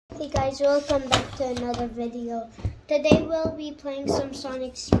Hey guys, welcome back to another video. Today we'll be playing some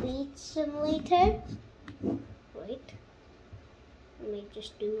Sonic Speed Simulator. Wait, let me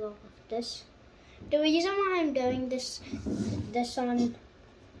just do all of this. The reason why I'm doing this on,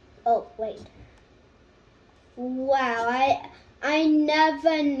 oh wait, wow, I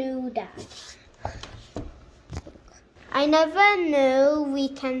never knew that. I never knew we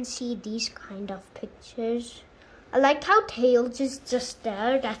can see these kind of pictures. I like how Tails is just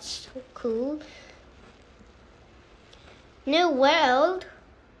there. That's so cool. New world.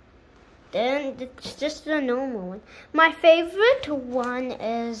 Then it's just a normal one. My favorite one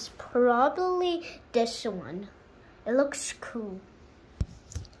is probably this one. It looks cool.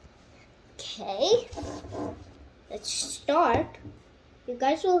 Okay. Let's start. You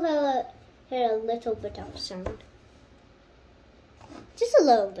guys will hear a little bit of sound. Just a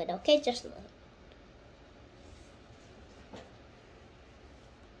little bit, okay? Just a little.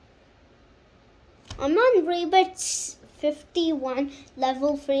 I'm on Rebirth 51,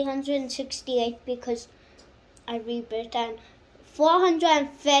 level 368 because I rebirth and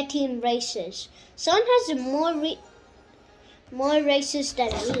 413 races. Someone has more races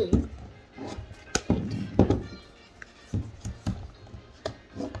than me.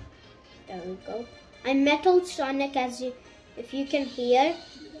 There we go. I'm Metal Sonic, if you can hear.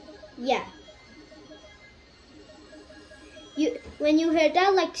 Yeah. When you hear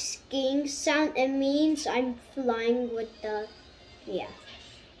that like skiing sound, it means I'm flying with the, yeah.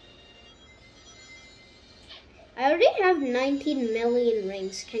 I already have 19 million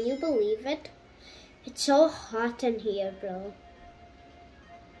rings. Can you believe it? It's so hot in here, bro.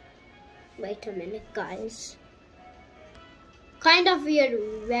 Wait a minute, guys. Kind of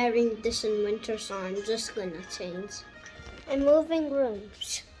weird wearing this in winter, so I'm just gonna change. I'm moving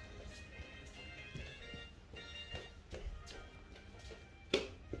rooms.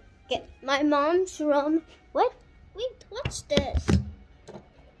 Get my mom's room. What? Wait, what's this?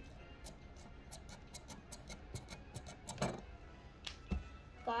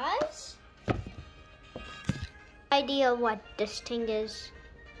 Guys? Idea what this thing is.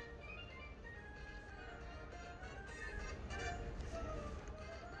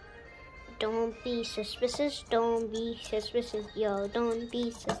 Don't be suspicious, don't be suspicious, yo. Don't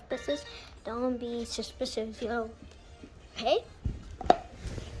be suspicious, don't be suspicious, yo. Okay?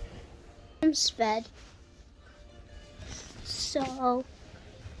 I'm sped. So,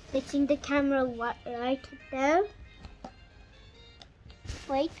 fixing the camera right there.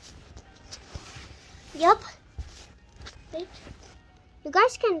 Wait. Yep. Wait. You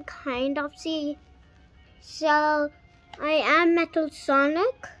guys can kind of see. So, I am Metal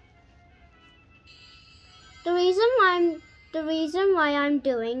Sonic. The reason why I'm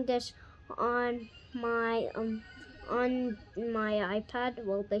doing this on my iPad,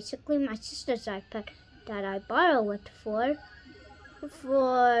 well, basically my sister's iPad that I borrow it for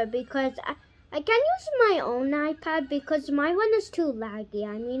because I can't use my own iPad because my one is too laggy.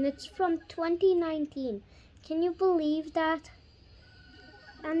 I mean, it's from 2019. Can you believe that?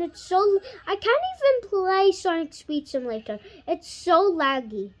 And it's so, I can't even play Sonic Speed Simulator. It's so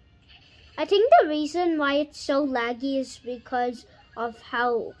laggy. I think the reason why it's so laggy is because of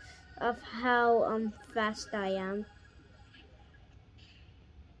how fast I am.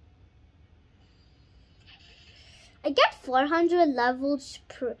 I get 400 levels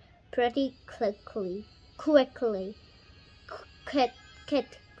pretty quickly.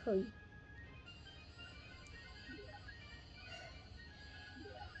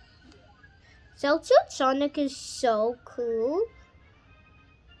 Cell Suit Sonic is so cool.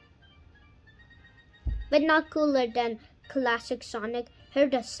 But not cooler than classic Sonic. Hear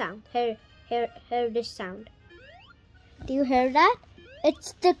the sound. Hear the sound. Do you hear that?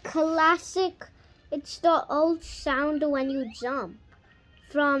 It's the classic. It's the old sound when you jump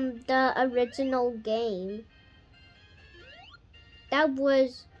from the original game. That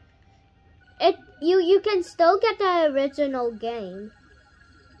was it. You can still get the original game.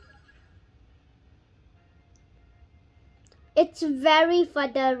 It's very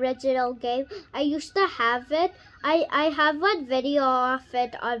fun, the original game. I used to have it. I have a video of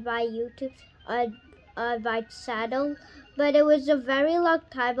it on my YouTube, on my channel. But it was a very long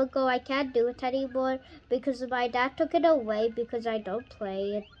time ago. I can't do it anymore because my dad took it away because I don't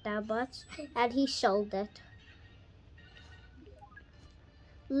play it that much. And he sold it.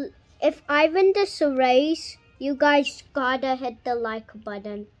 If I win this race, you guys gotta hit the like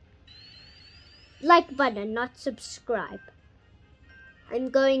button. Like button, not subscribe. I'm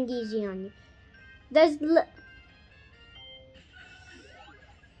going easy on you.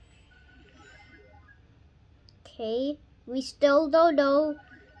 Okay, we still don't know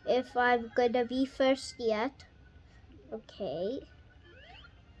if I'm gonna be first yet. Okay.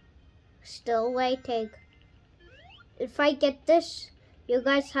 Still waiting. If I get this, you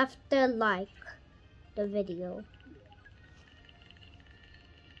guys have to like the video.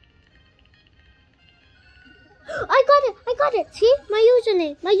 I got it. See, my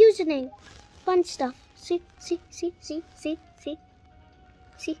username. Fun stuff. See.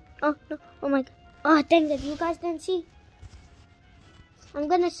 Oh no, oh my god. Oh dang it, you guys didn't see. I'm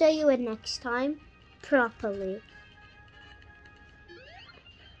gonna show you it next time properly.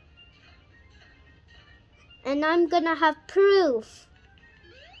 And I'm gonna have proof.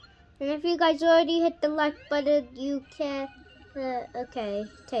 And if you guys already hit the like button, you can, okay,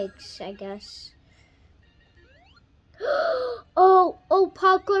 takes, I guess. Oh,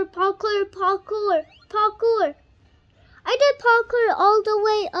 parkour. I did parkour all the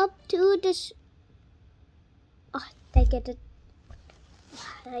way up to this. Oh, dang it.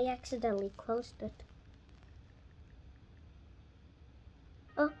 I accidentally closed it.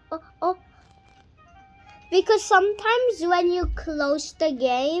 Oh. Because sometimes when you close the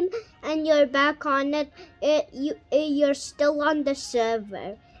game and you're back on it, you're still on the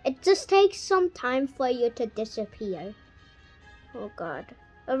server. It just takes some time for you to disappear. Oh god.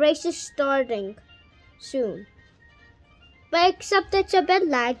 A race is starting soon. But except it's a bit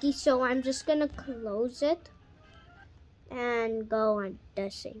laggy, so I'm just gonna close it and go on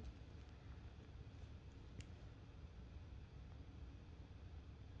dissing.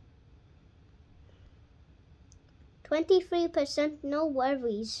 %, no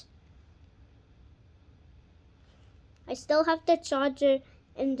worries. I still have the charger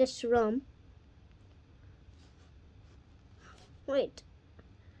in this room. Wait.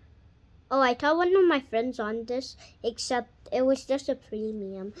 Oh, I thought one of my friends on this, except it was just a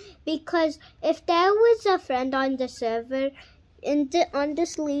premium. Because if there was a friend on the server, on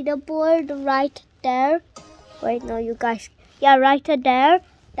this leaderboard right there. Wait, no, you guys. Yeah, right there.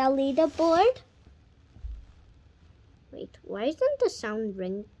 The leaderboard. Wait, why isn't the sound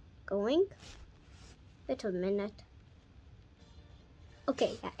ring going? Wait a minute.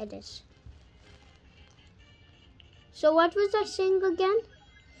 Okay, yeah, it is. So what was I saying again?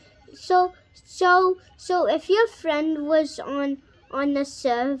 So if your friend was on the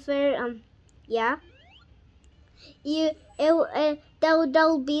server, yeah,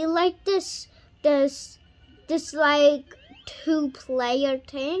 there'll be like this like 2-player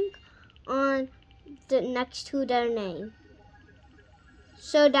thing on the next to their name.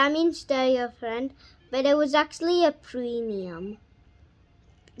 So that means they're your friend, but it was actually a premium.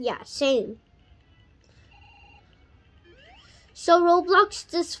 Yeah, same. So Roblox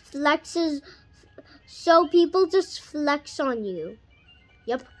just flexes, so people just flex on you.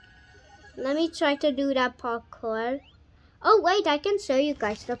 Yep. Let me try to do that parkour. Oh wait, I can show you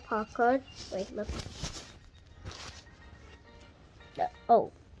guys the parkour. Wait, look.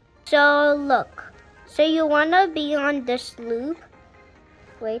 Oh. So look. So you wanna be on this loop.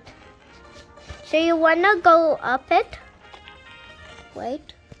 Wait. So you wanna go up it.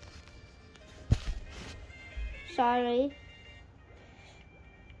 Wait. Sorry.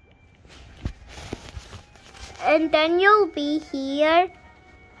 And then you'll be here.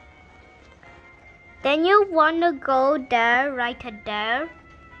 Then you wanna go there, right there.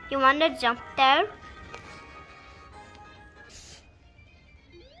 You wanna jump there.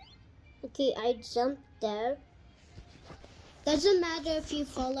 Okay, I jumped there. Doesn't matter if you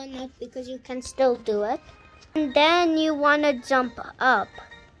fall or not because you can still do it. And then you wanna jump up.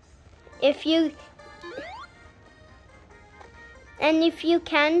 If you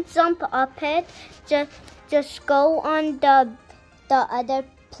can jump up it, just go on the other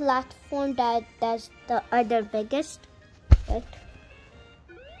platform that's the other biggest. Right?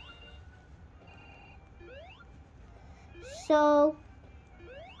 So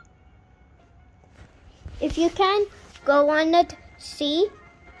if you can go on it, see?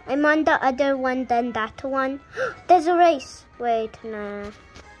 I'm on the other one than that one. There's a race. Wait, nah.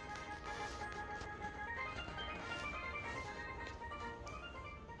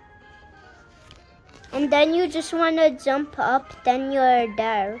 And then you just want to jump up, then you're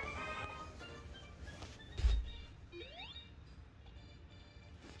there.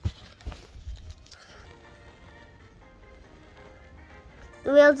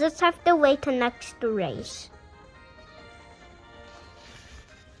 We'll just have to wait till next race.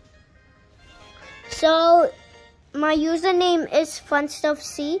 So my username is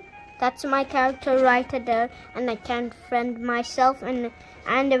FunStuffC. That's my character right there, and I can friend myself, and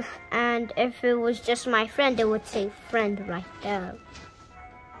if it was just my friend, it would say friend right there.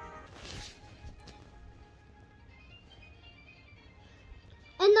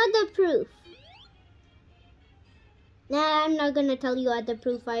 another proof. Nah, I'm not gonna tell you other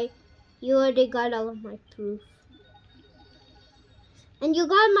proof. You already got all of my proof. And you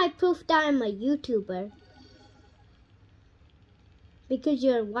got my proof that I'm a YouTuber. Because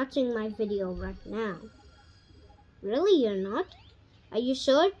you're watching my video right now. Really, you're not? Are you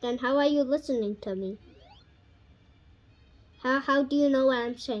sure? Then how are you listening to me? How do you know what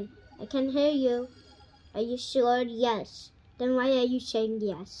I'm saying? I can hear you. Are you sure? Yes. Then why are you saying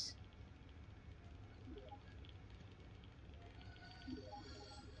yes?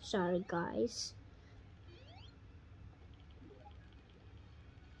 Sorry, guys.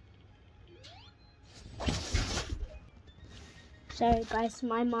 Sorry, guys.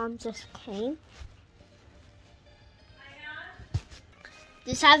 My mom just came.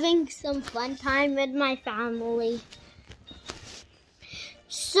 Just having some fun time with my family.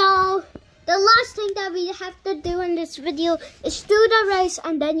 So, the last thing that we have to do in this video is do the race,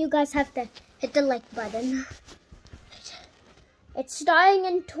 and then you guys have to hit the like button. It's starting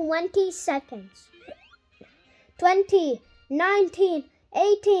in 20 seconds. 20, 19,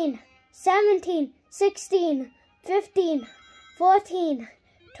 18, 17, 16, 15, 14,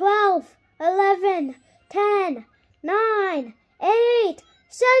 12, 11, 10, 9, 8,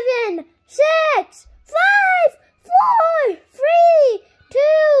 7, 6, 5, 4, 3,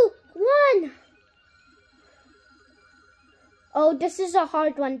 2, 1. Oh, this is a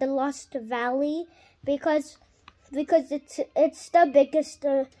hard one, the Lost Valley, because it's the biggest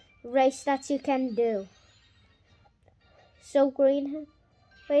race that you can do. So green.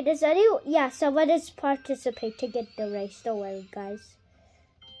 Wait, is anyone? Yeah, someone is participate to get the race. Don't worry, guys.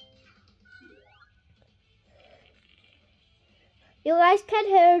 You guys can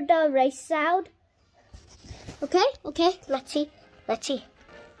hear the race sound. Okay, let's see. Okay.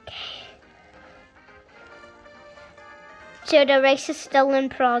 So the race is still in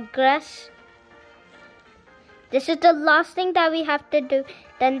progress. This is the last thing that we have to do.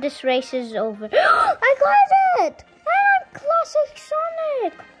 Then this race is over. I got it! I'm Classic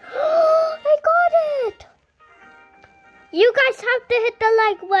Sonic! I got it! You guys have to hit the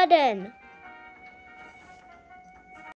like button.